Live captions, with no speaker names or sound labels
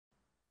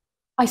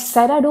I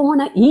said I don't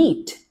want to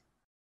eat.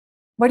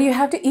 But you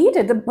have to eat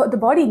it. The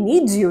body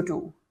needs you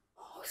to.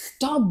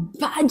 Stop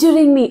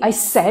badgering me. I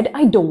said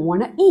I don't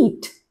want to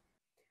eat.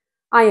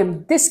 I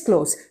am this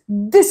close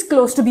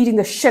to beating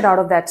the shit out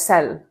of that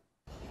cell.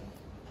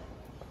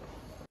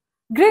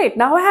 Great,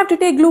 now I have to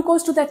take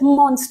glucose to that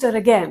monster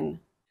again.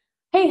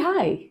 Hey,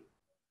 hi.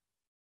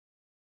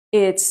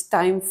 It's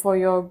time for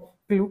your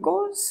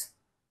glucose?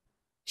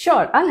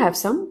 Sure, I'll have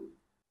some.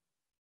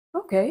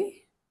 Okay.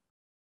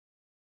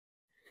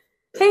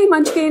 Hey,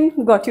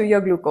 Munchkin, got you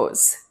your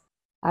glucose.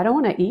 I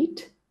don't want to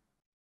eat.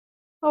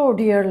 Oh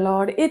dear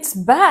Lord, it's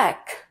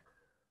back.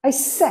 I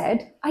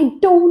said I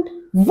don't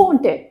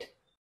want it.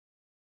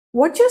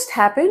 What just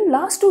happened?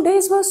 Last 2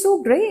 days were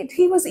so great.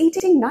 He was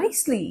eating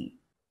nicely.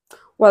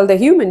 Well, the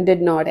human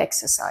did not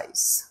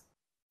exercise.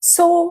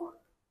 So,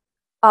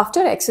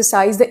 after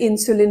exercise, the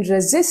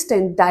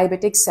insulin-resistant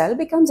diabetic cell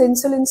becomes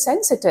insulin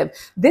sensitive.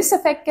 This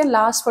effect can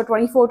last for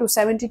 24 to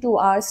 72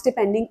 hours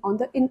depending on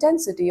the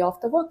intensity of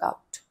the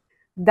workout.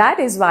 That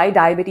is why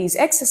diabetes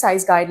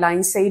exercise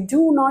guidelines say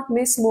do not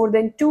miss more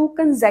than 2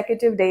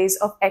 consecutive days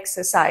of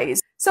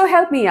exercise. So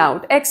help me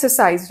out,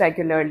 exercise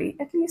regularly,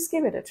 at least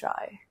give it a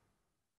try.